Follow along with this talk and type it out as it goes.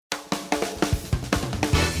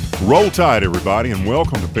Roll Tide, everybody, and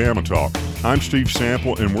welcome to Bama Talk. I'm Steve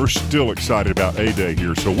Sample, and we're still excited about A-Day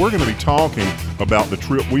here. So we're going to be talking about the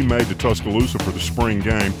trip we made to Tuscaloosa for the spring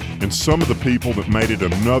game and some of the people that made it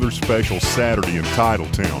another special Saturday in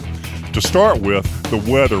Titletown. To start with,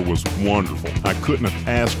 the weather was wonderful. I couldn't have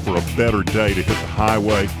asked for a better day to hit the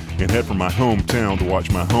highway and head for my hometown to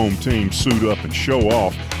watch my home team suit up and show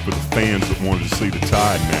off for the fans that wanted to see the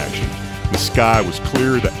Tide in action. The sky was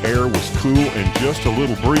clear, the air was cool, and just a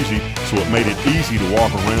little breezy, so it made it easy to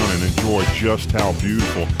walk around and enjoy just how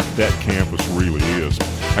beautiful that campus really is.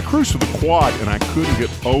 I cruised to the quad, and I couldn't get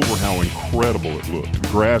over how incredible it looked. The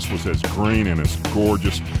grass was as green and as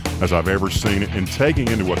gorgeous as I've ever seen it, and taking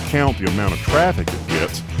into account the amount of traffic it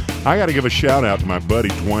gets, I got to give a shout-out to my buddy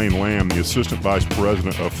Dwayne Lamb, the Assistant Vice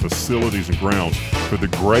President of Facilities and Grounds, for the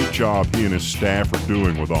great job he and his staff are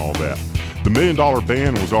doing with all that. The $1 Million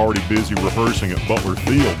Band was already busy rehearsing at Butler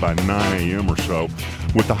Field by 9 a.m. or so,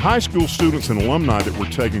 with the high school students and alumni that were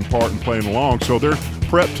taking part and playing along, so their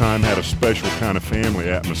prep time had a special kind of family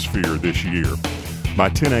atmosphere this year. By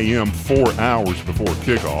 10 a.m., 4 hours before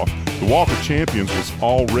kickoff, the Walk of Champions was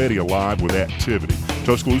already alive with activity.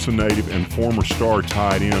 Tuscaloosa native and former star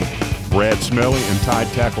tight end Brad Smelly and Tide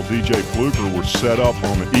tackle DJ Fluker were set up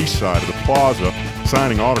on the east side of the plaza,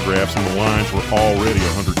 signing autographs, and the lines were already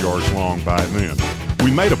 100 yards long by then.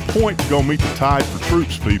 We made a point to go meet the Tide for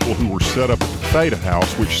Troops people who were set up at the Theta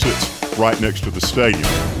House, which sits right next to the stadium.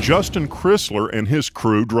 Justin Crisler and his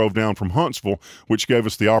crew drove down from Huntsville, which gave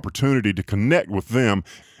us the opportunity to connect with them.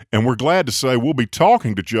 And we're glad to say we'll be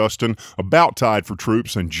talking to Justin about Tide for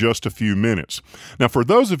Troops in just a few minutes. Now, for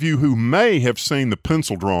those of you who may have seen the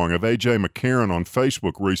pencil drawing of A.J. McCarron on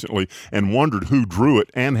Facebook recently and wondered who drew it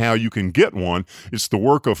and how you can get one, it's the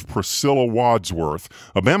work of Priscilla Wadsworth,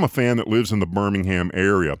 a Bama fan that lives in the Birmingham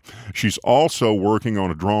area. She's also working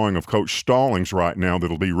on a drawing of Coach Stallings right now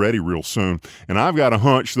that'll be ready real soon, and I've got a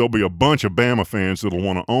hunch there'll be a bunch of Bama fans that'll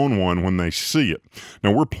want to own one when they see it.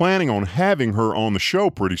 Now, we're planning on having her on the show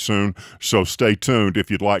pretty soon, so stay tuned if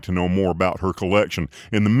you'd like to know more about her collection.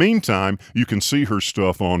 In the meantime, you can see her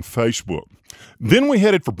stuff on Facebook. Then we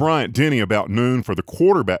headed for Bryant-Denny about noon for the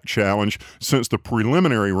quarterback challenge, since the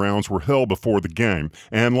preliminary rounds were held before the game.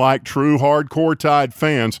 And like true hardcore Tide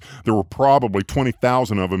fans, there were probably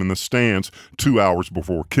 20,000 of them in the stands 2 hours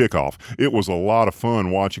before kickoff. It was a lot of fun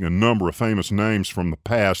watching a number of famous names from the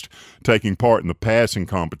past taking part in the passing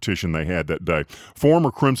competition they had that day. Former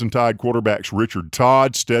Crimson Tide quarterbacks Richard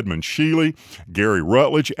Todd, Stedman Shealy, Gary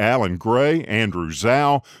Rutledge, Alan Gray, Andrew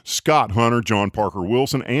Zhao, Scott Hunter, John Parker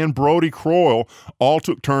Wilson, and Brody Croyle all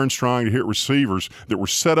took turns trying to hit receivers that were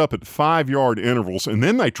set up at 5-yard intervals, and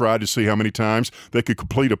then they tried to see how many times they could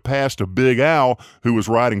complete a pass to Big Al, who was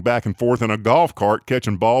riding back and forth in a golf cart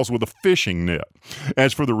catching balls with a fishing net.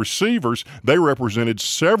 As for the receivers, they represented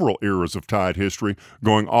several eras of Tide history,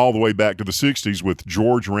 going all the way back to the 60s with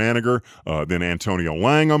George Raniger, then Antonio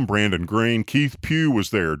Langham, Brandon Green, Keith Pugh was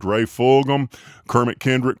there, Dre Fulgham, Kermit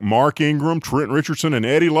Kendrick, Mark Ingram, Trent Richardson, and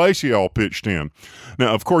Eddie Lacy all pitched in.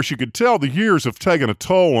 Now, of course, you could tell the years have taken a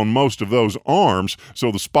toll on most of those arms,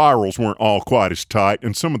 so the spirals weren't all quite as tight,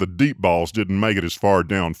 and some of the deep balls didn't make it as far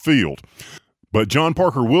downfield. But John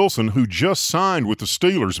Parker Wilson, who just signed with the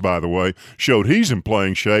Steelers, by the way, showed he's in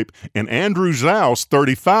playing shape, and Andrew Zhau's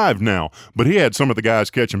 35 now, but he had some of the guys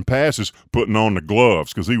catching passes putting on the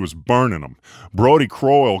gloves because he was burning them. Brody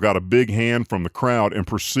Croyle got a big hand from the crowd and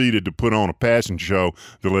proceeded to put on a passing show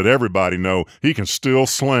to let everybody know he can still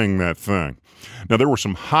sling that thing. Now, there were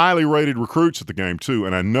some highly rated recruits at the game, too,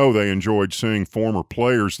 and I know they enjoyed seeing former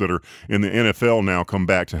players that are in the NFL now come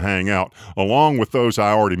back to hang out, along with those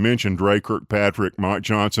I already mentioned, Dre Kirkpatrick, Mike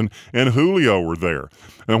Johnson, and Julio were there.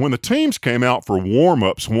 Now, when the teams came out for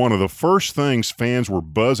warm-ups, one of the first things fans were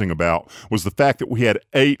buzzing about was the fact that we had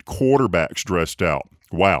 8 quarterbacks dressed out.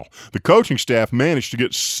 Wow. The coaching staff managed to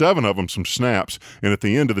get 7 of them some snaps, and at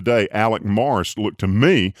the end of the day, Alec Morris looked to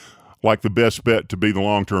me like the best bet to be the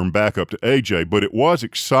long-term backup to A.J., but it was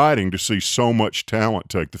exciting to see so much talent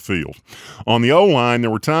take the field. On the O-line, there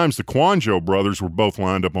were times the Quanjo brothers were both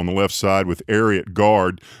lined up on the left side with Ari at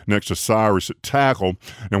guard next to Cyrus at tackle.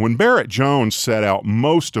 And when Barrett Jones sat out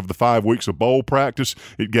most of the 5 weeks of bowl practice,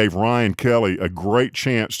 it gave Ryan Kelly a great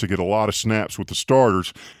chance to get a lot of snaps with the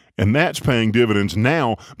starters. And that's paying dividends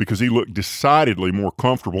now because he looked decidedly more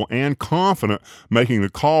comfortable and confident making the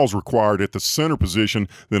calls required at the center position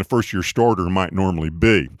than a first-year starter might normally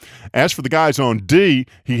be. As for the guys on D,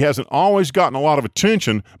 he hasn't always gotten a lot of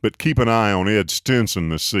attention, but keep an eye on Ed Stinson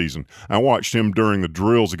this season. I watched him during the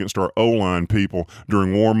drills against our O-line people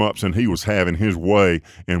during warm-ups, and he was having his way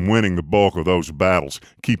and winning the bulk of those battles.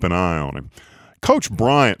 Keep an eye on him. Coach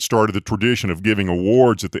Bryant started the tradition of giving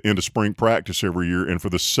awards at the end of spring practice every year, and for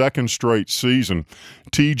the second straight season,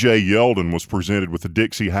 T.J. Yeldon was presented with the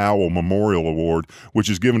Dixie Howell Memorial Award, which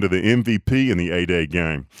is given to the MVP in the A-Day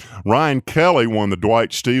game. Ryan Kelly won the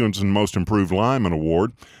Dwight Stevenson Most Improved Lineman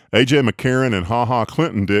Award. A.J. McCarron and HaHa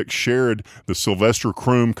Clinton Dix shared the Sylvester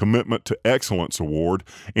Croom Commitment to Excellence Award.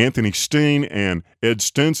 Anthony Steen and Ed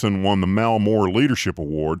Stinson won the Mal Moore Leadership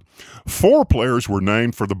Award. 4 players were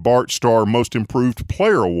named for the Bart Starr Most Improved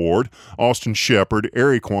Player Award: Austin Shepard,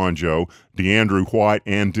 Eric Quanjo, DeAndrew White,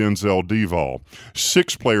 and Denzel Deval.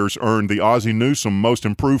 6 players earned the Ozzie Newsome Most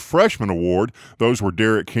Improved Freshman Award. Those were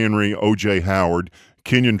Derrick Henry, O.J. Howard,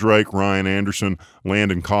 Kenyon Drake, Ryan Anderson,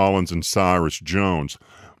 Landon Collins, and Cyrus Jones.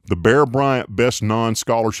 The Bear Bryant Best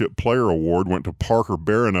Non-Scholarship Player Award went to Parker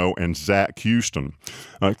Barano and Zach Houston.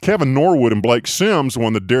 Kevin Norwood and Blake Sims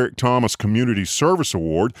won the Derek Thomas Community Service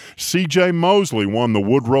Award. C.J. Mosley won the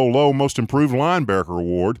Woodrow Lowe Most Improved Linebacker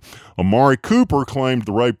Award. Amari Cooper claimed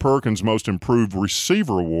the Ray Perkins Most Improved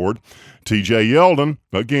Receiver Award. T.J. Yeldon,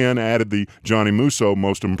 again, added the Johnny Musso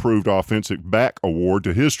Most Improved Offensive Back Award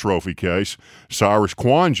to his trophy case. Cyrus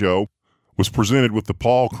Quanjo was presented with the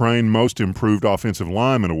Paul Crane Most Improved Offensive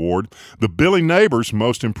Lineman Award. The Billy Neighbors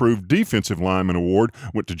Most Improved Defensive Lineman Award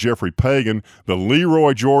went to Jeffrey Pagan. The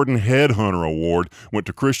Leroy Jordan Headhunter Award went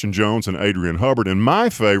to Christian Jones and Adrian Hubbard. And my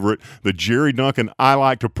favorite, the Jerry Duncan I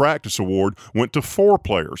Like to Practice Award, went to 4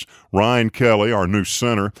 players: Ryan Kelly, our new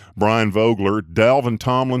center, Brian Vogler, Dalvin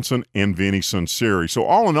Tomlinson, and Vinny Sunseri. So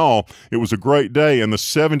all in all, it was a great day, and the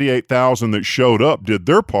 78,000 that showed up did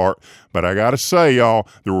their part. But I got to say, y'all,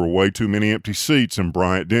 there were way too many empty seats in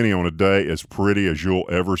Bryant-Denny on a day as pretty as you'll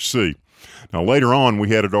ever see. Now, later on, we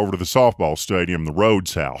headed over to the softball stadium, the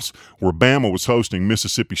Rhodes House, where Bama was hosting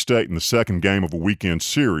Mississippi State in the second game of a weekend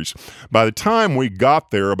series. By the time we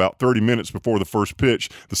got there, about 30 minutes before the first pitch,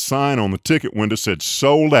 the sign on the ticket window said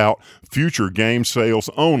 "Sold out, future game sales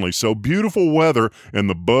only." So beautiful weather and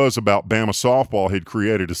the buzz about Bama softball had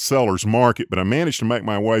created a seller's market, but I managed to make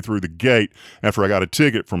my way through the gate after I got a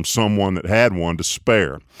ticket from someone that had one to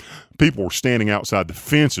spare. People were standing outside the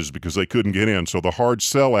fences because they couldn't get in, so the hard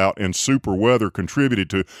sellout and super weather contributed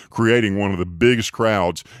to creating one of the biggest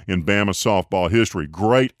crowds in Bama softball history.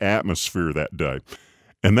 Great atmosphere that day.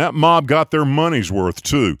 And that mob got their money's worth,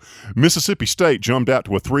 too. Mississippi State jumped out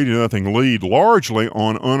to a 3-0 lead, largely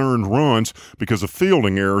on unearned runs because of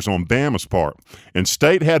fielding errors on Bama's part. And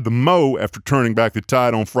State had the mo after turning back the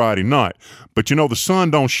tide on Friday night. But, you know, the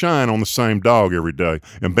sun don't shine on the same dog every day,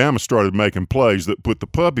 and Bama started making plays that put the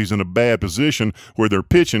Puppies in a bad position where their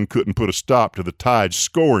pitching couldn't put a stop to the Tide's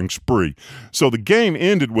scoring spree. So the game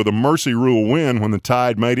ended with a mercy rule win when the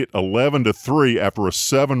Tide made it 11-3 after a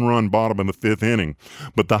 7-run bottom of the 5th inning.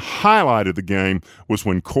 But the highlight of the game was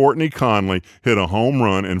when Courtney Conley hit a home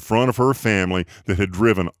run in front of her family that had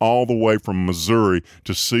driven all the way from Missouri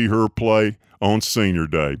to see her play on Senior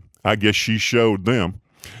Day. I guess she showed them.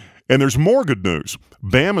 And there's more good news.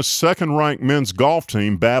 Bama's second-ranked men's golf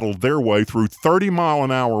team battled their way through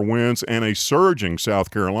 30-mile-an-hour winds and a surging South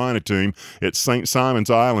Carolina team at St. Simon's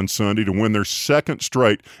Island Sunday to win their second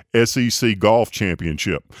straight SEC golf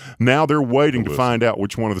championship. Now they're waiting to find out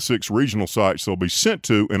which one of the 6 regional sites they'll be sent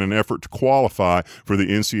to in an effort to qualify for the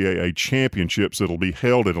NCAA championships that'll be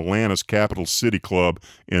held at Atlanta's Capital City Club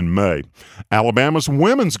in May. Alabama's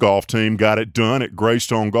women's golf team got it done at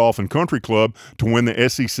Greystone Golf and Country Club to win the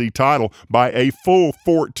SEC title by a full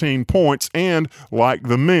 14 points, and like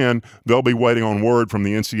the men, they'll be waiting on word from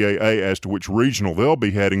the NCAA as to which regional they'll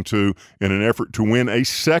be heading to in an effort to win a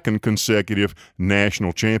second consecutive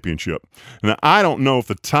national championship. Now, I don't know if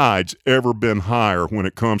the Tide's ever been higher when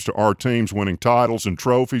it comes to our teams winning titles and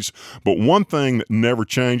trophies, but one thing that never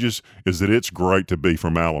changes is that it's great to be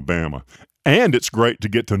from Alabama. And it's great to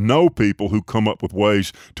get to know people who come up with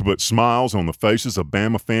ways to put smiles on the faces of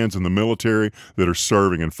Bama fans in the military that are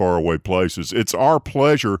serving in faraway places. It's our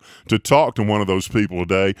pleasure to talk to one of those people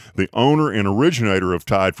today, the owner and originator of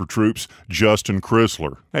Tide for Troops, Justin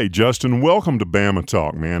Crisler. Hey, Justin, welcome to Bama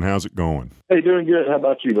Talk, man. How's it going? Hey, doing good. How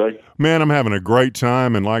about you, buddy? Man, I'm having a great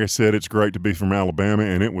time, and like I said, it's great to be from Alabama,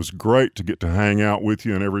 and it was great to get to hang out with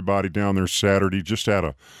you and everybody down there Saturday. Just had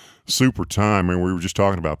a super time, and we were just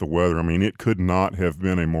talking about the weather. I mean, it could not have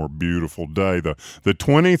been a more beautiful day. The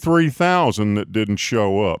 23,000 that didn't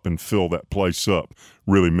show up and fill that place up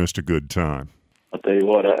really missed a good time. I'll tell you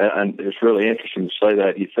what, and it's really interesting to say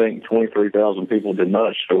that. You think 23,000 people did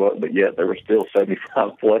not show up, but yet there were still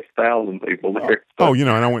 75+ thousand people there. Oh, you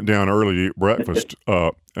know, and I went down early to eat breakfast,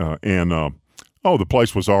 the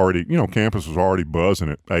place was already, campus was already buzzing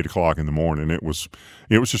at 8 o'clock in the morning. It was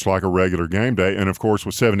just like a regular game day. And, of course,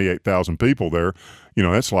 with 78,000 people there,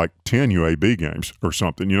 that's like 10 UAB games or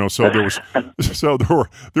something. So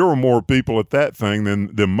there were more people at that thing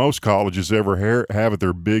than most colleges ever have at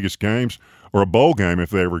their biggest games, or a bowl game if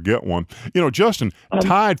they ever get one. Justin,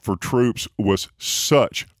 Tide for Troops was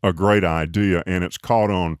such a great idea, and it's caught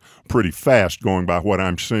on pretty fast going by what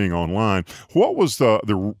I'm seeing online. What was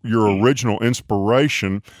your original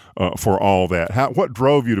inspiration for all that? What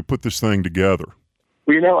drove you to put this thing together?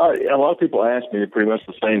 Well, a lot of people ask me pretty much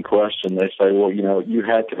the same question. They say, well, you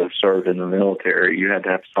had to have served in the military. You had to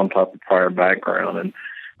have some type of prior background. And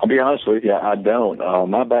I'll be honest with you, I don't.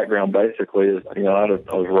 My background basically is, I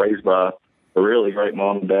was raised by a really great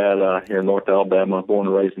mom and dad here in North Alabama, born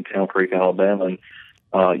and raised in Town Creek, Alabama. And,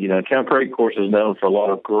 Town Creek, of course, is known for a lot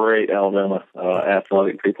of great Alabama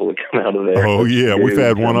athletic people that come out of there. Oh, yeah. We've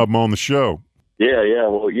had one of them on the show. Yeah.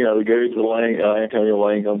 Well, the Goods, Antonio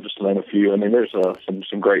Langham, just to name a few. I mean, there's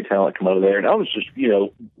some great talent come out of there. And I was just,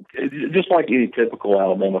 just like any typical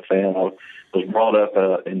Alabama fan, I was brought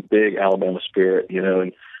up in big Alabama spirit,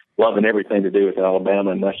 and loving everything to do with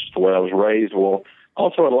Alabama, and that's just the way I was raised. Well, I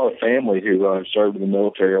also had a lot of family who served in the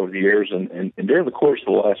military over the years, and during the course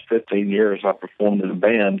of the last 15 years, I performed in a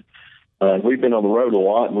band. We've been on the road a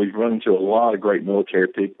lot, and we've run into a lot of great military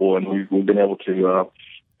people, and we've been able to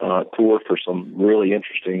tour for some really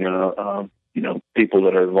interesting, people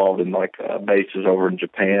that are involved in bases over in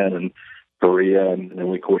Japan and Korea, and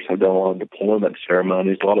we of course have done a lot of deployment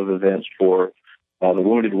ceremonies, a lot of events for the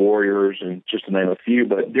wounded warriors, and just to name a few.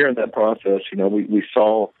 But during that process, we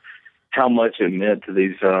saw how much it meant to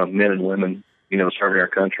these men and women, serving our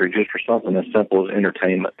country, just for something as simple as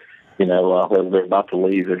entertainment. Whether they're about to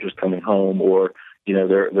leave, they're just coming home, or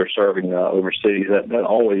they're serving overseas. That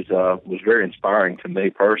always was very inspiring to me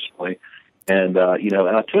personally. And and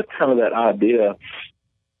I took kind of that idea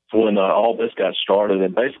when all this got started.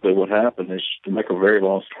 And basically, what happened is, to make a very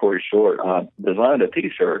long story short, I designed a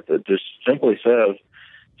T-shirt that just simply says,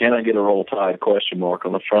 "Can I get a Roll Tide?"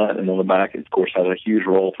 on the front, and on the back, it of course has a huge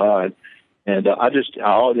Roll Tide. And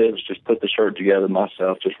all I did was just put the shirt together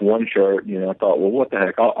myself, just one shirt. I thought, well, what the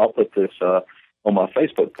heck? I'll put this on my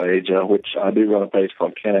Facebook page, which I do run a page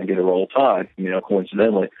called "Can I Get a Roll Tide?"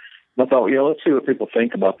 Coincidentally. And I thought, let's see what people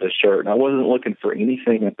think about this shirt. And I wasn't looking for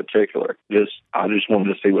anything in particular. I just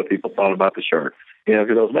wanted to see what people thought about the shirt.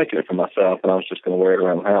 Because I was making it for myself, and I was just going to wear it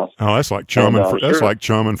around the house. Oh, that's like chumming. That's like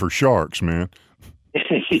chumming for sharks, man.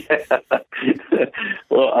 Yeah.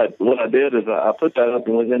 Well, what I did is I put that up,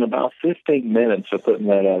 and within about 15 minutes of putting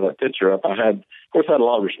that picture up, I had a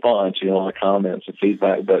lot of response, a lot of comments and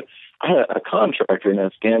feedback. But I had a contractor in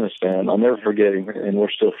Afghanistan. I'll never forget him, and we're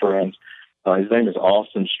still friends. His name is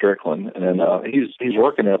Austin Strickland, and he's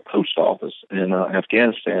working at a post office in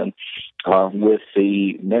Afghanistan with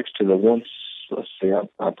the next to the one. Let's see,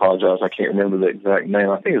 I apologize, I can't remember the exact name.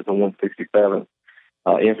 I think it's the 167th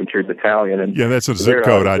Infantry Battalion. And yeah, that's a zip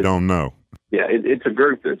code I don't know. Yeah, it's a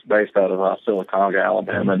group that's based out of Sylacauga,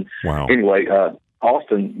 Alabama. And wow. Anyway,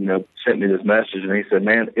 Austin, sent me this message, and he said,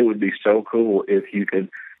 "Man, it would be so cool if you could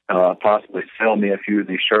possibly sell me a few of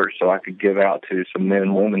these shirts so I could give out to some men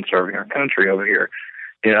and women serving our country over here."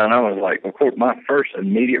 And I was like, of course, my first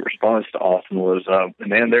immediate response to Austin was,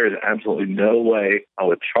 "Man, there is absolutely no way I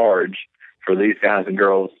would charge for these guys and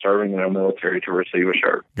girls serving in our military to receive a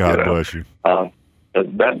shirt." God bless you.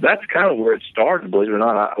 That's kind of where it started, believe it or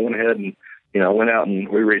not. I went ahead and, went out and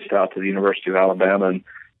we reached out to the University of Alabama and,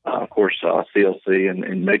 of course, CLC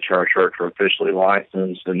and made sure our shirts were officially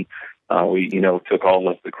licensed. And we, took all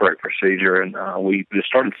of the correct procedure, and we just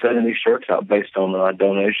started sending these shirts out based on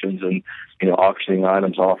donations and, auctioning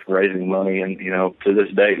items off, raising money. And, to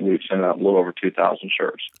this date, we've sent out a little over 2,000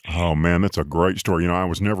 shirts. Oh, man, that's a great story. I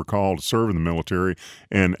was never called to serve in the military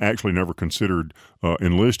and actually never considered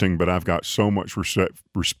enlisting, but I've got so much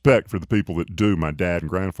respect for the people that do. My dad and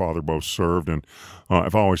grandfather both served, and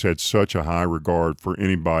I've always had such a high regard for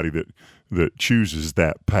anybody that chooses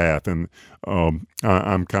that path. And I'm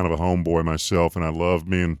kind of a homeboy myself, and I love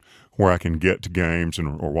being where I can get to games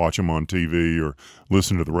or watch them on TV or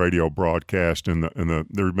listen to the radio broadcast. And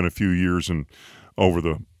there have been a few years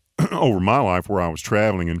over my life where I was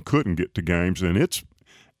traveling and couldn't get to games, and it's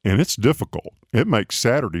difficult. It makes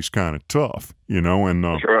Saturdays kind of tough, and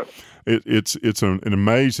That's right. It's an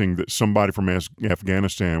amazing that somebody from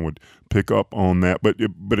Afghanistan would pick up on that,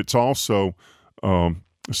 but it's also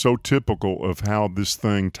so typical of how this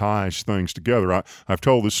thing ties things together. I've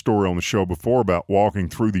told this story on the show before about walking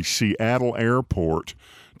through the Seattle airport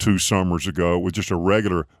 2 summers ago with just a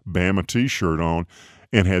regular Bama T-shirt on,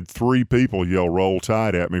 and had 3 people yell "Roll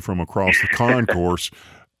Tide" at me from across the concourse,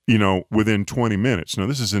 within 20 minutes. Now,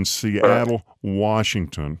 this is in Seattle,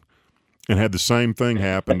 Washington. and had the same thing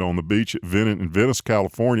happen on the beach at in Venice,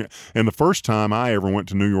 California. And the first time I ever went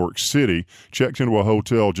to New York City, checked into a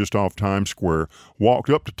hotel just off Times Square, walked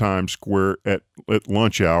up to Times Square at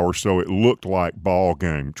lunch hour, so it looked like ball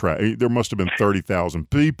game. There must have been 30,000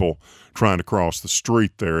 people trying to cross the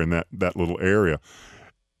street there in that little area.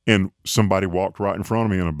 And somebody walked right in front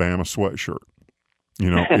of me in a Bama sweatshirt. You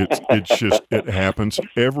know, it's just, it happens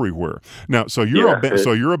everywhere. Now, so you're a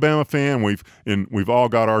Bama fan. We've all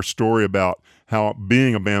got our story about how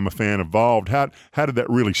being a Bama fan evolved. How did that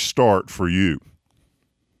really start for you?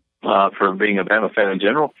 For being a Bama fan in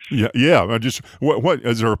general? Yeah. What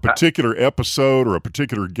is there a particular episode or a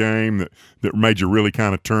particular game that made you really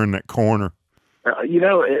kind of turn that corner?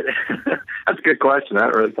 That's a good question. I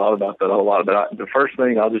haven't really thought about that a whole lot. But the first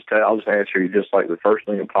thing I'll just answer you just like the first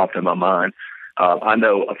thing that popped in my mind. I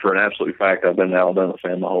know for an absolute fact I've been an Alabama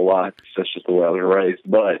fan my whole life. That's just the way I was raised.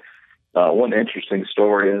 But one interesting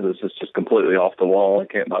story is it's just completely off the wall.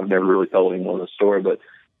 I've never really told anyone the story, but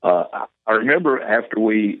I remember after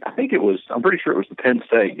I'm pretty sure it was the Penn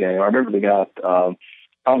State game. I remember the guy,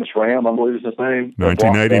 Thomas Ram, I believe is his name.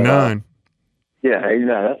 1989. Yeah, 89,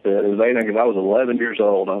 that's it. It was 89 because I was 11 years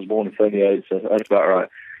old. I was born in 78, so that's about right.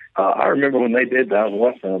 I remember when they did that, I was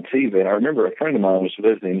watching on TV, and I remember a friend of mine was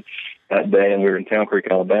visiting that day, and we were in Town Creek,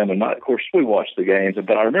 Alabama. And of course, we watched the games,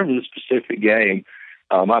 but I remember this specific game.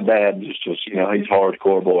 My dad just he's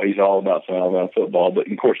hardcore boy. He's all about some Alabama football,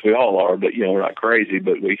 but of course we all are. But we're not crazy,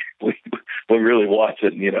 but we really watch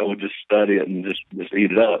it, and we just study it and just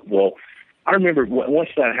eat it up. Well, I remember once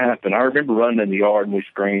that happened, I remember running in the yard and we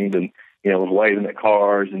screamed and was waving at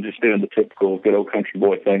cars and just doing the typical good old country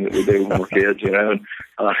boy thing that we do when we're kids, And,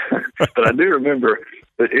 but I do remember.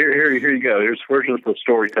 But here you go. Here's where the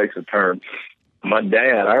story takes a turn. My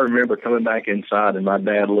dad, I remember coming back inside and my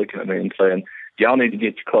dad looking at me and saying, "Y'all need to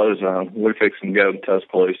get your clothes on. We're fixing to go to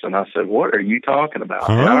Tuscaloosa." And I said, "What are you talking about?"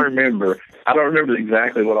 Huh? And I don't remember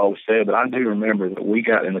exactly what all was said, but I do remember that we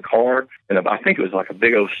got in the car, and I think it was like a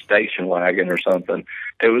big old station wagon or something.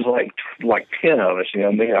 It was like 10 of us,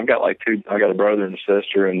 me. I've got I got a brother and a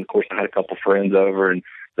sister, and of course I had a couple friends over, and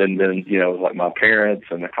then it was like my parents,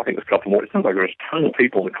 and I think it was a couple more. It sounds like there was a ton of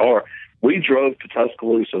people in the car. We drove to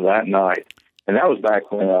Tuscaloosa that night. And that was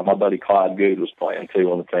back when my buddy Clyde Good was playing,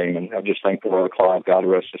 too, on the team. And I'm just thankful for Clyde, God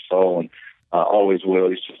rest his soul, and always will.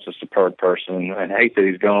 He's just a superb person. And I hate that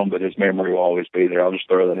he's gone, but his memory will always be there. I'll just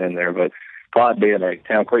throw that in there. But Clyde being a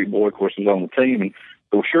Town Creek boy, of course, was on the team. And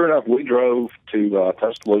so sure enough, we drove to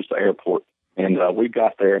Tuscaloosa Airport. And we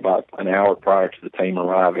got there about an hour prior to the team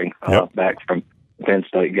arriving back from the Penn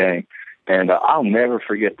State game. And I'll never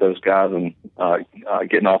forget those guys and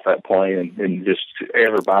getting off that plane and just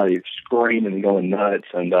everybody screaming and going nuts.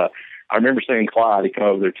 And I remember seeing Clyde. He came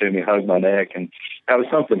over there to me, hugged my neck, and that was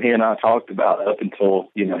something he and I talked about up until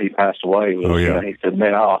he passed away. He said,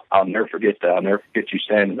 "Man, I'll never forget that. I'll never forget you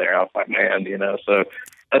standing there." I was like, "Man, So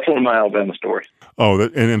that's one of my Alabama stories. Oh,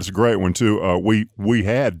 and it's a great one too. We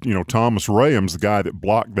had Thomas Rams, the guy that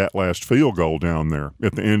blocked that last field goal down there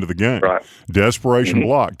at the end of the game. Right. Desperation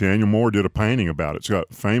block. Daniel Moore did a painting about it. It's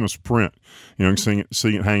got famous print. You can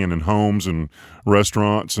see it hanging in homes and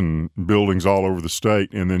restaurants and buildings all over the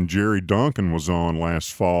state. And then Jerry Duncan was on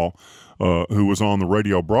last fall, who was on the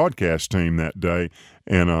radio broadcast team that day.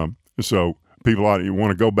 And so people want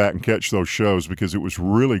to go back and catch those shows because it was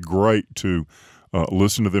really great to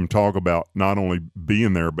listen to them talk about not only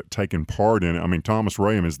being there but taking part in it. I mean, Thomas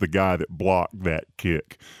Ram is the guy that blocked that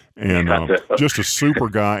kick, and just a super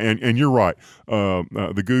guy. And you're right.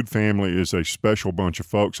 The Good family is a special bunch of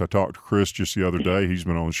folks. I talked to Chris just the other day. He's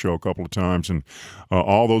been on the show a couple of times, and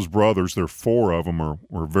all those brothers, there are 4 of them,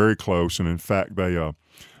 were very close. And in fact, he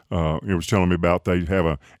was telling me about they have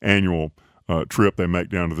an annual trip they make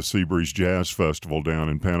down to the Seabreeze Jazz Festival down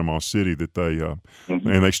in Panama City that they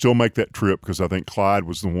and they still make that trip because I think Clyde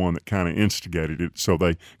was the one that kind of instigated it, so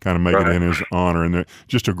they kind of make it in his honor. And they're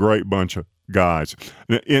just a great bunch of guys.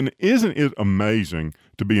 And isn't it amazing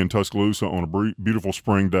to be in Tuscaloosa on a beautiful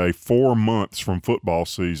spring day 4 months from football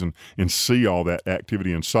season and see all that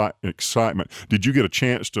activity and excitement? Did you get a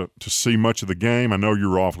chance to see much of the game? I know you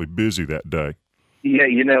were awfully busy that day. Yeah,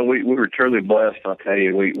 we were truly blessed. I'll tell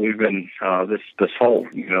you, we've been this whole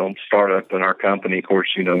startup in our company. Of course,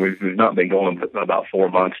 we've not been going about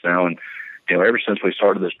 4 months now, and ever since we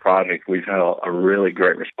started this project, we've had a really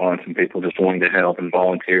great response and people just wanting to help and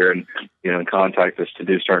volunteer and contact us to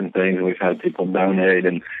do certain things. And we've had people donate,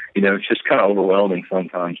 and it's just kind of overwhelming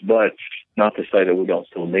sometimes. But not to say that we don't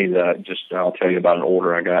still need that. Just I'll tell you about an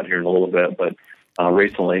order I got here in a little bit, but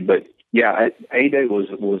recently, but. Yeah, A-Day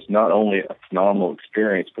was not only a phenomenal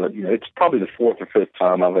experience, but it's probably the 4th or 5th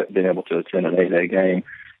time I've been able to attend an A-Day game.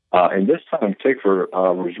 And this time in particular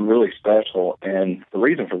was really special. And the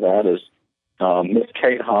reason for that is Miss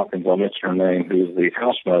Kate Hopkins, I'll mention her name, who's the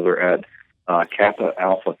house mother at Kappa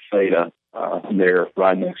Alpha Theta there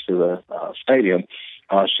right next to the stadium.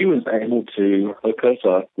 She was able to hook us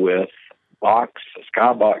up with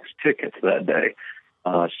skybox tickets that day.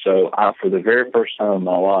 So for the very first time in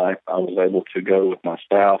my life, I was able to go with my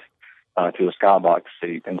staff to a skybox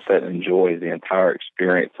seat and sit and enjoy the entire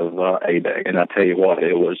experience of A-Day. And I tell you what,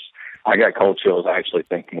 I got cold chills actually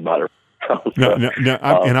thinking about her.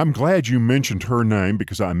 And I'm glad you mentioned her name,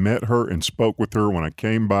 because I met her and spoke with her when I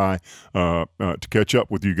came by to catch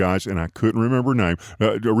up with you guys, and I couldn't remember her name.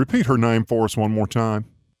 Repeat her name for us one more time.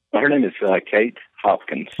 Her name is Kate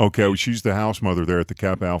Hopkins. Okay, well, she's the house mother there at the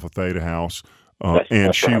Kappa Alpha Theta house.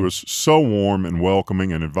 And she was so warm and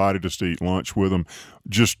welcoming and invited us to eat lunch with them.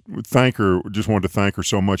 Just wanted to thank her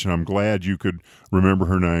so much, and I'm glad you could remember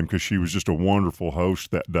her name, because she was just a wonderful host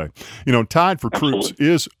that day. Tide for Troops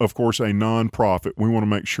is, of course, a nonprofit. We want to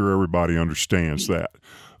make sure everybody understands that.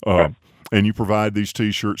 And you provide these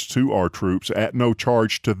T-shirts to our troops at no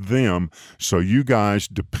charge to them, so you guys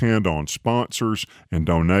depend on sponsors and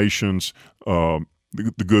donations,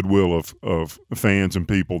 the goodwill of fans and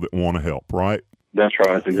people that want to help, right? That's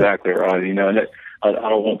right. That's exactly right. And I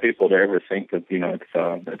don't want people to ever think that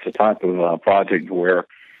it's a type of project where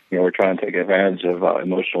we're trying to take advantage of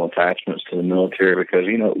emotional attachments to the military, because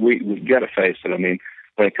we got to face it. I mean,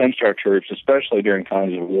 when it comes to our troops, especially during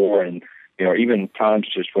times of war, and even times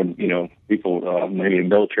just when people maybe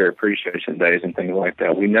military appreciation days and things like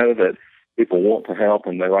that, we know that people want to help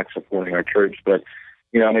and they like supporting our troops, but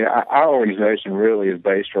our organization really is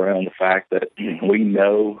based around the fact that we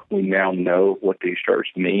now know what these shirts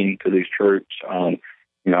mean to these troops. I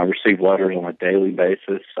receive letters on a daily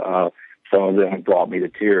basis. Some of them have brought me to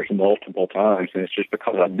tears multiple times, and it's just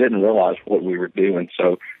because I didn't realize what we were doing.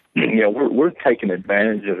 So, we're taking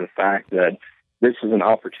advantage of the fact that this is an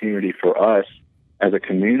opportunity for us as a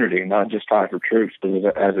community, not just Tide for Troops,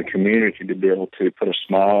 but as a community, to be able to put a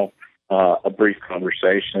smile, a brief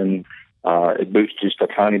conversation. It boosts just a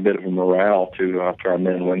tiny bit of morale to our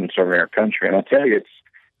men and women serving our country. And I tell you,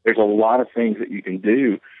 there's a lot of things that you can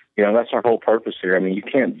do. That's our whole purpose here. I mean, you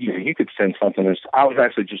can't, you could send something. I was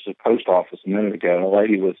actually just at the post office a minute ago, and a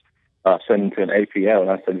lady was sending to an APO,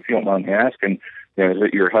 and I said, if you don't mind me asking, is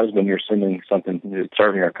it your husband you're sending something that's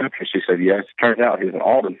serving our country? She said, yes. It turns out he's an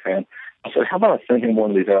Auburn fan. I said, how about I send him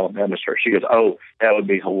one of these Alabama shirts? She goes, oh, that would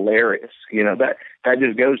be hilarious. That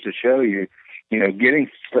just goes to show you, getting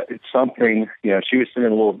something, she was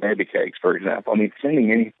sending little baby cakes, for example. I mean,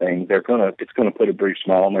 sending anything, it's gonna put a brief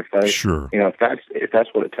smile on their face. Sure. If that's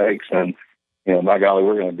what it takes, then, by golly,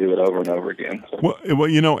 we're going to do it over and over again. So. Well,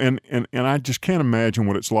 and I just can't imagine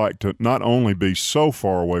what it's like to not only be so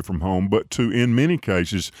far away from home, but to, in many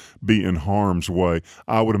cases, be in harm's way.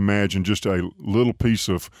 I would imagine just a little piece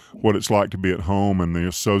of what it's like to be at home, and the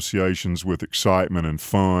associations with excitement and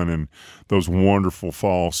fun and those wonderful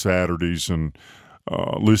fall Saturdays, and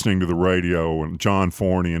listening to the radio, and John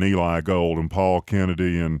Forney and Eli Gold and Paul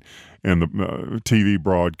Kennedy and the TV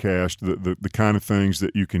broadcast, the kind of things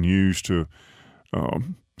that you can use to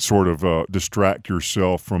sort of distract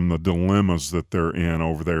yourself from the dilemmas that they're in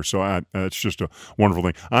over there. So that's just a wonderful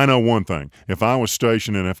thing. I know one thing. If I was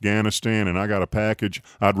stationed in Afghanistan and I got a package,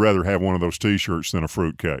 I'd rather have one of those T-shirts than a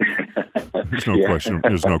fruitcake. There's no question.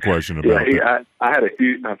 There's no question about that. I had a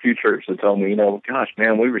few troops that told me, gosh,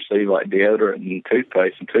 man, we receive like deodorant and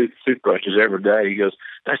toothpaste and toothbrushes every day. He goes,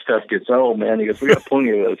 that stuff gets old, man. He goes, we got plenty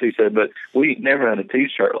of those. He said, but we never had a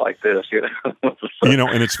T-shirt like this.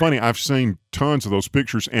 And it's funny. I've seen tons of those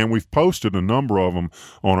pictures, and we've posted a number of them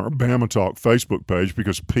on our Bama Talk Facebook page,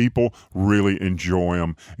 because people really enjoy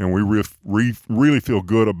them, and we really feel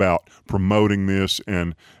good about promoting this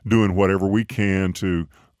and doing whatever we can to,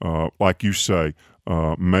 like you say,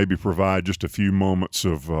 maybe provide just a few moments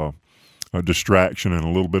of a distraction and a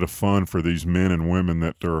little bit of fun for these men and women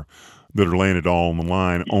that are laying it all on the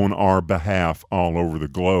line on our behalf all over the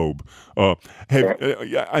globe.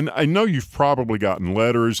 I know you've probably gotten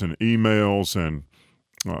letters and emails and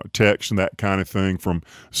texts and that kind of thing from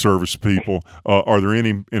service people. Are there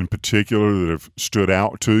any in particular that have stood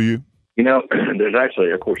out to you? There's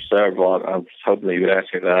actually, of course, several. I was hoping that you would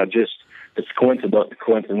ask me that. It's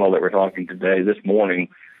coincidental that we're talking today. This morning,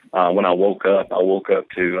 when I woke up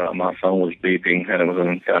to my phone was beeping, and it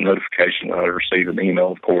was a notification that I received an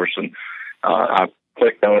email, of course, and I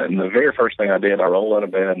clicked on it, and the very first thing I did, I rolled out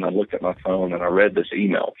of bed and I looked at my phone and I read this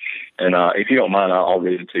email. And if you don't mind, I'll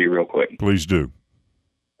read it to you real quick. Please do.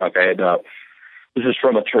 Okay. This is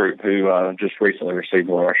from a troop who just recently received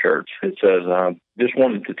one of our shirts. It says, just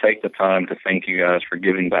wanted to take the time to thank you guys for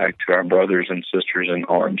giving back to our brothers and sisters in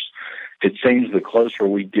arms. It seems the closer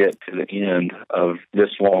we get to the end of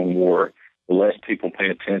this long war, the less people pay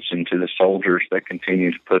attention to the soldiers that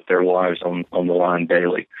continue to put their lives on the line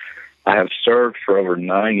daily. I have served for over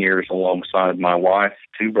 9 years alongside my wife,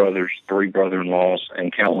 2 brothers, 3 brother-in-laws,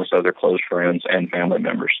 and countless other close friends and family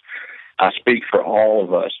members. I speak for all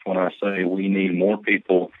of us when I say we need more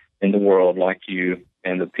people in the world like you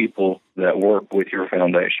and the people that work with your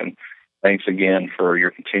foundation. Thanks again for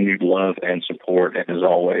your continued love and support, and as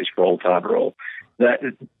always, roll tide roll. I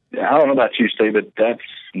don't know about you, Steve, but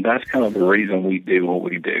that's kind of the reason we do what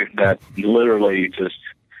we do. That literally just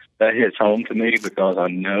that hits home to me because I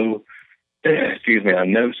know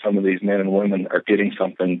some of these men and women are getting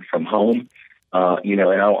something from home. And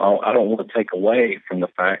I don't want to take away from the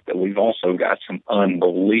fact that we've also got some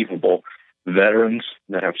unbelievable veterans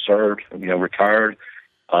that have served, retired.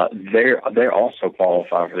 They also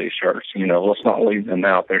qualify for these shirts. Let's not leave them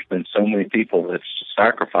out. There's been so many people that's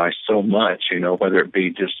sacrificed so much, whether it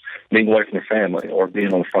be just being away from their family or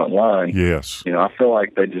being on the front line. Yes. I feel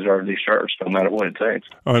like they deserve these shirts no matter what it takes.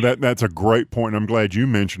 That's a great point. I'm glad you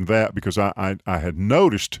mentioned that because I had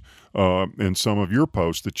noticed in some of your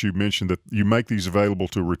posts that you mentioned that you make these available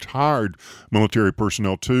to retired military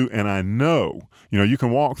personnel too. And I know, you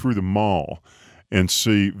can walk through the mall and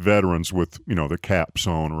see veterans with, the caps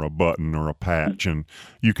on or a button or a patch. And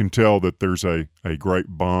you can tell that there's a great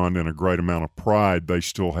bond and a great amount of pride they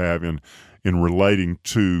still have in relating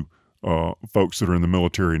to folks that are in the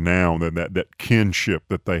military now, that kinship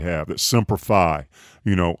that they have, that Semper Fi.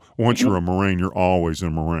 Once you're a Marine, you're always a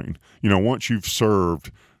Marine. Once you've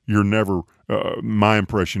served, you're never, my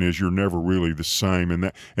impression is you're never really the same.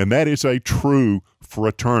 And that is a true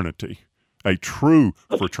fraternity,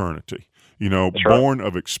 born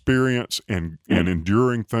of experience and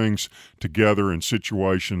enduring things together in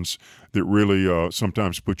situations that really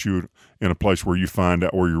sometimes put you in a place where you find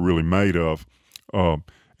out where you're really made of.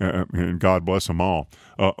 And God bless them all.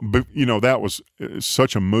 But, that was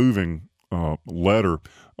such a moving letter.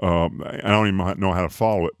 I don't even know how to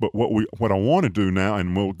follow it. But what I want to do now,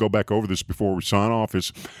 and we'll go back over this before we sign off,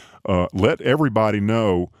 is let everybody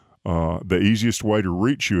know the easiest way to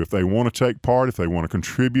reach you if they want to take part, if they want to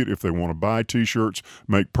contribute, if they want to buy T-shirts,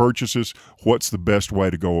 make purchases. What's the best way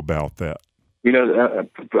to go about that? I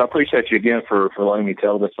appreciate you again for letting me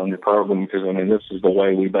tell this on your program because, this is the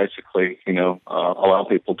way we basically, allow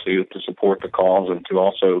people to support the cause and to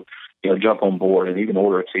also, jump on board and even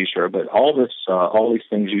order a T-shirt. But all these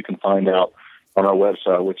things you can find out on our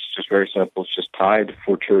website, which is just very simple. It's just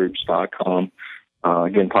tidefortroops.com.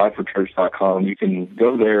 Again, tidefortroops.com. You can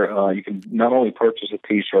go there. You can not only purchase a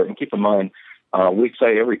T-shirt, and keep in mind, we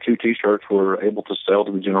say every 2 T-shirts we're able to sell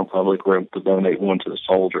to the general public. We're able to donate one to the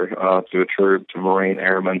soldier, to a troop, to Marine,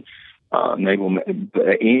 Airman, Naval,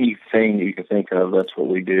 anything you can think of. That's what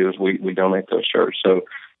we do is we donate those shirts. So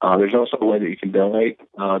there's also a way that you can donate.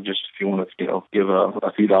 Just if you want to, give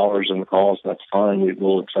a few dollars in the cause, that's fine. We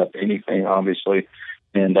will accept anything, obviously.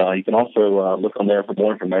 And you can also look on there for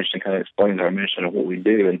more information, kind of explain our mission and what we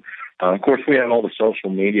do. And, of course, we have all the social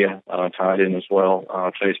media tied in as well,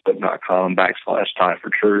 Facebook.com/Tide for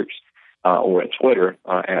Troops, or at Twitter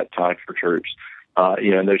at Tide for Troops.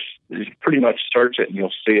 There's pretty much search it and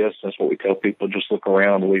you'll see us. That's what we tell people. Just look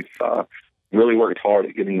around. We've really worked hard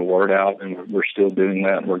at getting the word out, and we're still doing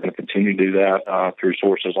that, and we're going to continue to do that through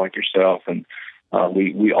sources like yourself. And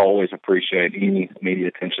we always appreciate any media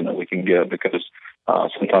attention that we can get because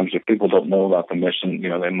sometimes if people don't know about the mission,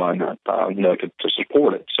 they might not know to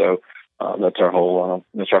support it. So that's our whole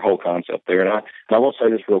concept there. And I will say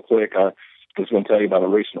this real quick. I was going to tell you about a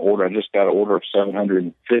recent order. I just got an order of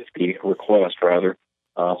 750 requests, rather.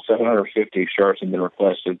 750 shirts have been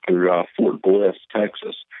requested through Fort Bliss,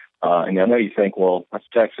 Texas. And I know you think, well, that's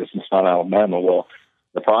Texas, it's not Alabama. Well,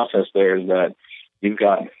 the process there is that you've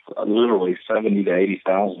got literally 70 to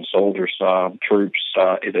 80,000 soldiers, troops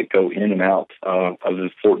that go in and out of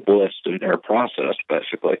the Fort Bliss through their process,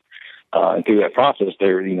 basically. And through that process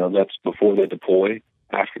there, that's before they deploy,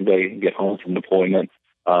 after they get home from deployment,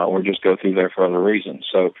 or just go through there for other reasons.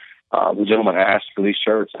 So the gentleman asked for these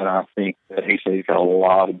shirts, and I think that he said he's got a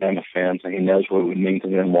lot of Bama fans, and he knows what it would mean to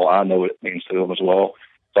them. Well, I know what it means to them as well.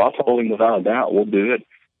 So I told him without a doubt, we'll do it.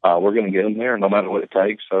 We're going to get them there no matter what it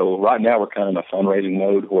takes. So right now we're kind of in a fundraising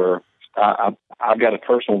mode where I've got a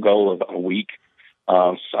personal goal of a week.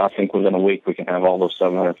 So I think within a week we can have all those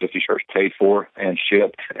 750 shirts paid for and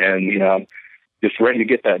shipped. And, just ready to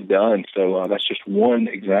get that done. So that's just one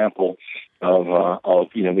example of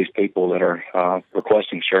these people that are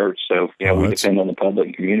requesting shirts. So we depend on the public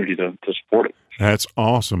and community to support it. That's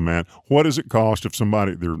awesome, man. What does it cost if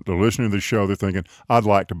somebody they're listening to the show, they're thinking, I'd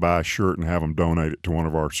like to buy a shirt and have them donate it to one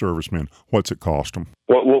of our servicemen? What's it cost them?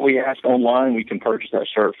 What we ask online, we can purchase that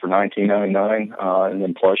shirt for $19.99, and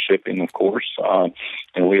then plus shipping, of course.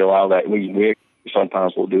 And we allow that. We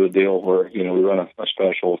sometimes we'll do a deal where we run a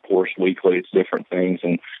special, of course, weekly. It's different things,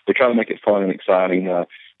 and we try to make it fun and exciting.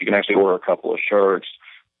 You can actually order a couple of shirts,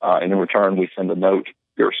 and in return, we send a note.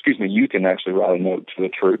 You can actually write a note to the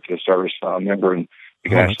troop, to a service member, and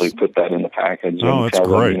you can actually put that in the package. Oh, and that's tell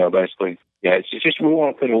great. them, basically, it's just we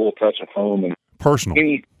want to put a little touch of home and personal.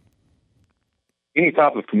 Any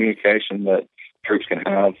type of communication that troops can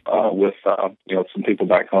have with some people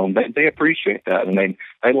back home, they appreciate that, and they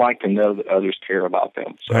like to know that others care about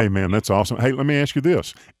them. So. Hey, man, that's awesome. Hey, let me ask you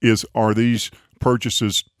this: are these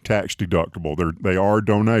purchases tax deductible? They are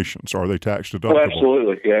donations. Are they tax deductible? Well,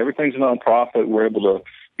 absolutely. Yeah, everything's a nonprofit. You're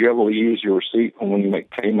able to use your receipt when you make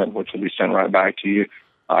payment, which will be sent right back to you.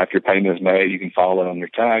 If your payment is made, you can file it on your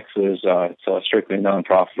taxes. It's a strictly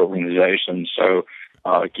nonprofit organization. So,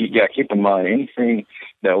 keep in mind, anything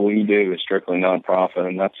that we do is strictly nonprofit,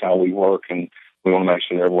 and that's how we work. And we want to make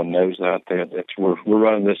sure that everyone knows that we're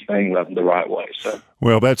running this thing the right way. So,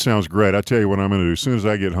 well, that sounds great. I tell you what I'm going to do. As soon as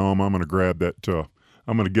I get home, I'm going to grab that.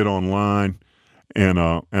 I'm going to get online, and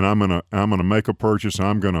I'm going to make a purchase.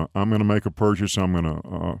 I'm going to make a purchase. I'm going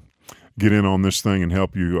to get in on this thing and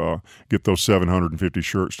help you get those 750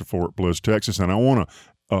 shirts to Fort Bliss, Texas. And I want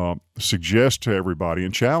to suggest to everybody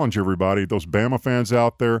and challenge everybody, those Bama fans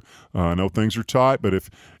out there. I know things are tight, but if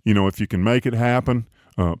you can make it happen,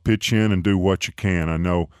 pitch in and do what you can. I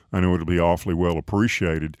know it'll be awfully well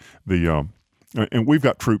appreciated. And we've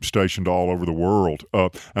got troops stationed all over the world.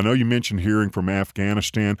 I know you mentioned hearing from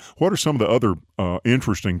Afghanistan. What are some of the other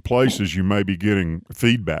interesting places you may be getting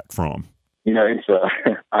feedback from? It's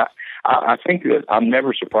I think that I'm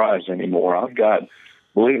never surprised anymore. I've got,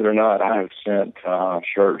 believe it or not, I have sent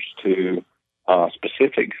shirts to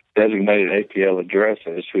specific designated APL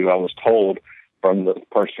addresses who I was told from the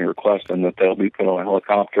person requesting that they'll be put on a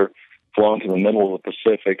helicopter, flown to the middle of the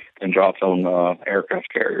Pacific, and dropped on aircraft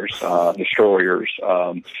carriers, destroyers.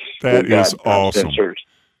 That is awesome. Sensors.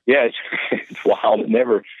 Yeah, it's wild. It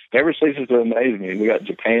never ceases to amaze me. We got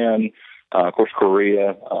Japan, of course,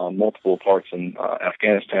 Korea, multiple parts in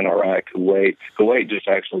Afghanistan, Iraq, Kuwait. Kuwait just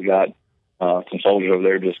actually got some soldiers over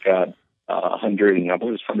there just got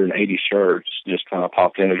 180 shirts just kind of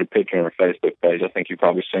popped in. There's a picture on our Facebook page. I think you've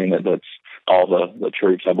probably seen it. That's all the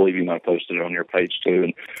troops. I believe you might have posted it on your page too.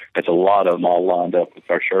 And it's a lot of them all lined up with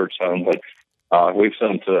our shirts on. But we've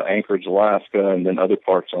sent them to Anchorage, Alaska, and then other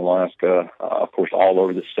parts of Alaska, of course, all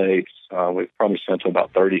over the states. We've probably sent to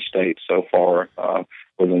about 30 states so far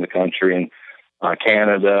within the country. And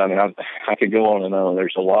Canada. I mean, I could go on and on.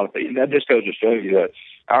 There's a lot of things. That just goes to show you that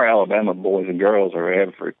our Alabama boys and girls are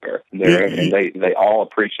everywhere. And they all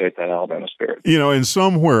appreciate that Alabama spirit. And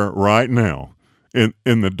somewhere right now, in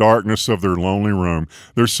the darkness of their lonely room,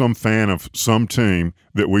 there's some fan of some team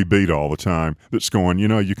that we beat all the time that's going,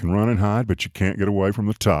 you can run and hide, but you can't get away from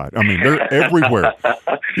the tide. I mean, they're everywhere.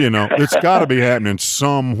 It's got to be happening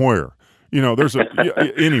somewhere.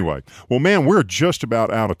 Anyway. Well, man, we're just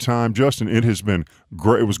about out of time. Justin, it has been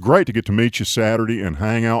great. It was great to get to meet you Saturday and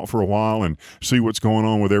hang out for a while and see what's going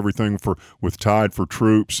on with everything with Tide for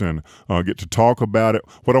Troops and get to talk about it.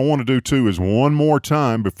 What I want to do, too, is one more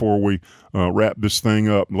time before we wrap this thing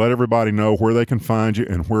up, let everybody know where they can find you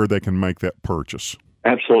and where they can make that purchase.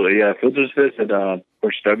 Absolutely, yeah. If you'll just visit,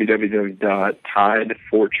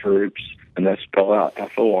 www.tidefortroops, and that's spelled out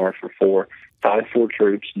FOR for 4,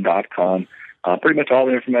 tidefortroops.com. Pretty much all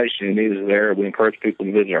the information you need is there. We encourage people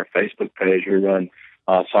to visit our Facebook page. We run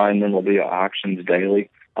sign memorabilia auctions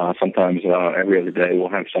daily. Sometimes every other day we'll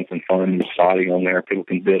have something fun and exciting on there people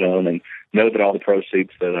can bid on, and know that all the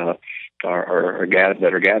proceeds that are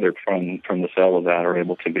gathered from the sale of that are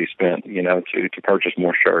able to be spent, to purchase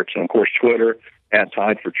more shirts. And of course, Twitter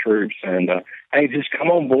 @Tide for Troops. And hey, just come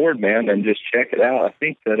on board, man, and just check it out. I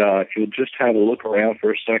think that if you'll just have a look around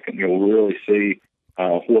for a second, you'll really see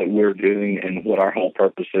what we're doing and what our whole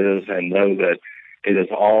purpose is, and know that it is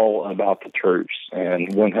all about the troops and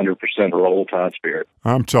 100% Roll Tide spirit.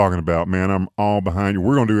 I'm talking about, man, I'm all behind you.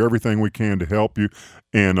 We're going to do everything we can to help you,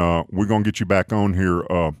 and we're going to get you back on here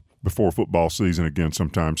before football season again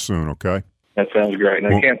sometime soon, okay? That sounds great.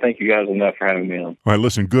 And I can't thank you guys enough for having me on. All right,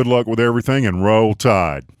 listen, good luck with everything, and Roll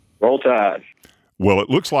Tide. Roll Tide. Well,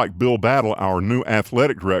 it looks like Bill Battle, our new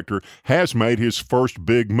athletic director, has made his first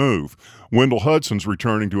big move. Wendell Hudson's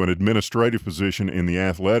returning to an administrative position in the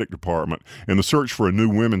athletic department, and the search for a new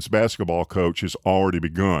women's basketball coach has already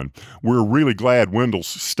begun. We're really glad Wendell's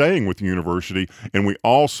staying with the university, and we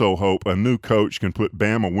also hope a new coach can put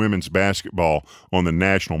Bama women's basketball on the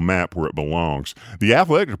national map where it belongs. The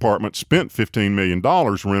athletic department spent $15 million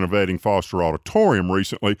renovating Foster Auditorium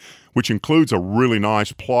recently, which includes a really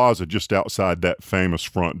nice plaza just outside that famous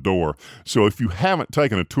front door. So if you haven't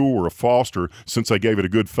taken a tour of Foster since they gave it a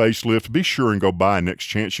good facelift, be sure and go by next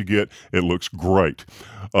chance you get. It looks great.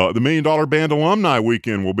 The $1 Million Band Alumni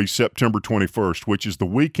Weekend will be September 21st, which is the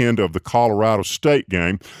weekend of the Colorado State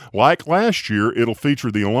game. Like last year, it'll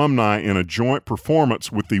feature the alumni in a joint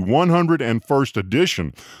performance with the 101st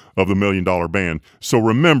edition of the $1 Million Band. So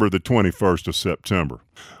remember the 21st of September.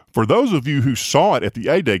 For those of you who saw it at the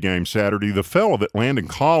A-Day game Saturday, the fellow that Landon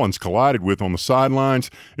Collins collided with on the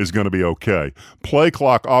sidelines is going to be okay. Play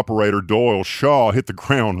clock operator Doyle Shaw hit the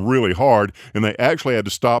ground really hard, and they actually had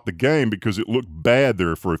to stop the game because it looked bad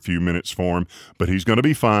there for a few minutes for him, but he's going to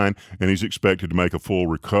be fine, and he's expected to make a full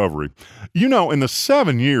recovery. You know, in the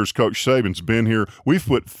 7 years Coach Saban's been here, we've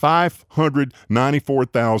put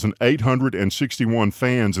 594,861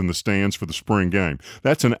 fans in the stands for the spring game.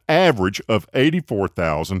 That's an average of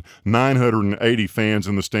 84,980 fans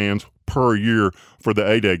in the stands per year for the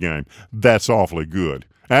A-Day game. That's awfully good.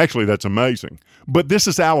 Actually, that's amazing. But this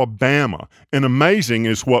is Alabama, and amazing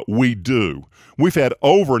is what we do. We've had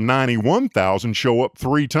over 91,000 show up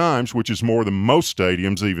 3 times, which is more than most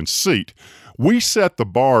stadiums even seat. We set the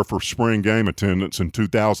bar for spring game attendance in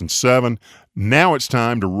 2007. Now it's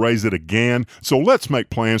time to raise it again, so let's make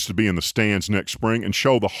plans to be in the stands next spring and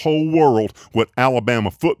show the whole world what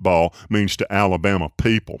Alabama football means to Alabama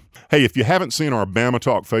people. Hey, if you haven't seen our Bama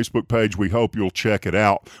Talk Facebook page, we hope you'll check it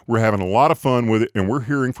out. We're having a lot of fun with it, and we're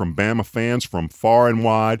hearing from Bama fans from far and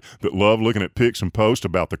wide that love looking at pics and posts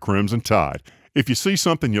about the Crimson Tide. If you see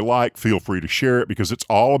something you like, feel free to share it because it's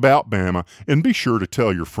all about Bama, and be sure to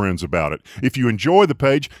tell your friends about it. If you enjoy the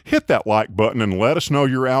page, hit that like button and let us know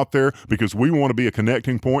you're out there because we want to be a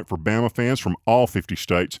connecting point for Bama fans from all 50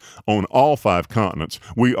 states on all 5 continents.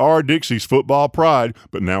 We are Dixie's football pride,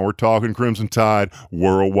 but now we're talking Crimson Tide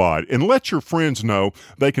worldwide. And let your friends know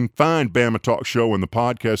they can find Bama Talk Show in the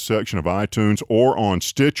podcast section of iTunes or on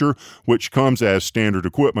Stitcher, which comes as standard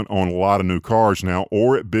equipment on a lot of new cars now,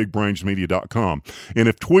 or at bigbrainsmedia.com. And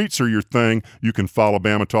if tweets are your thing, you can follow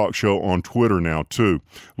Bama Talk Show on Twitter now, too.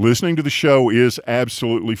 Listening to the show is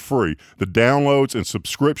absolutely free. The downloads and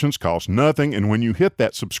subscriptions cost nothing, and when you hit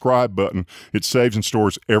that subscribe button, it saves and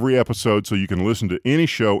stores every episode so you can listen to any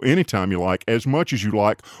show anytime you like, as much as you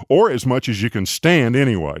like, or as much as you can stand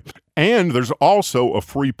anyway. And there's also a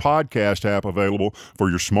free podcast app available for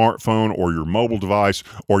your smartphone or your mobile device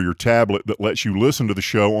or your tablet that lets you listen to the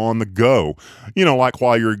show on the go. You know, like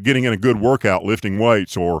while you're getting in a good workout lifting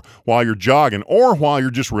weights, or while you're jogging, or while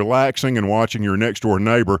you're just relaxing and watching your next door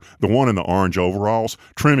neighbor, the one in the orange overalls,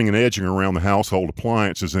 trimming and edging around the household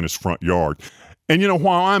appliances in his front yard. And you know,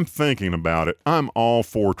 while I'm thinking about it, I'm all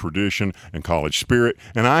for tradition and college spirit,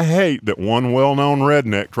 and I hate that one well-known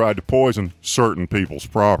redneck tried to poison certain people's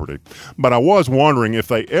property. But I was wondering if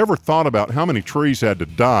they ever thought about how many trees had to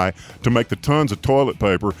die to make the tons of toilet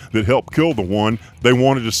paper that helped kill the one they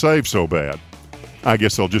wanted to save so bad. I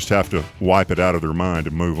guess they'll just have to wipe it out of their mind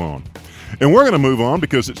and move on. And we're going to move on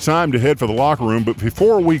because it's time to head for the locker room. But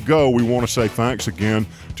before we go, we want to say thanks again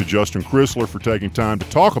to Justin Crisler for taking time to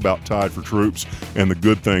talk about Tide for Troops and the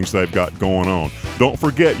good things they've got going on. Don't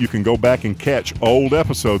forget, you can go back and catch old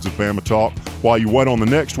episodes of Bama Talk while you wait on the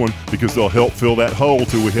next one because they'll help fill that hole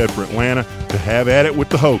till we head for Atlanta to have at it with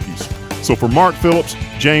the Hokies. So for Mark Phillips,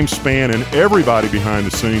 James Spann, and everybody behind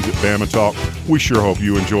the scenes at Bama Talk, we sure hope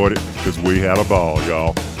you enjoyed it because we had a ball,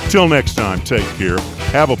 y'all. Till next time, take care,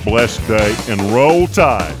 have a blessed day, and roll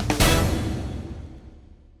Tide.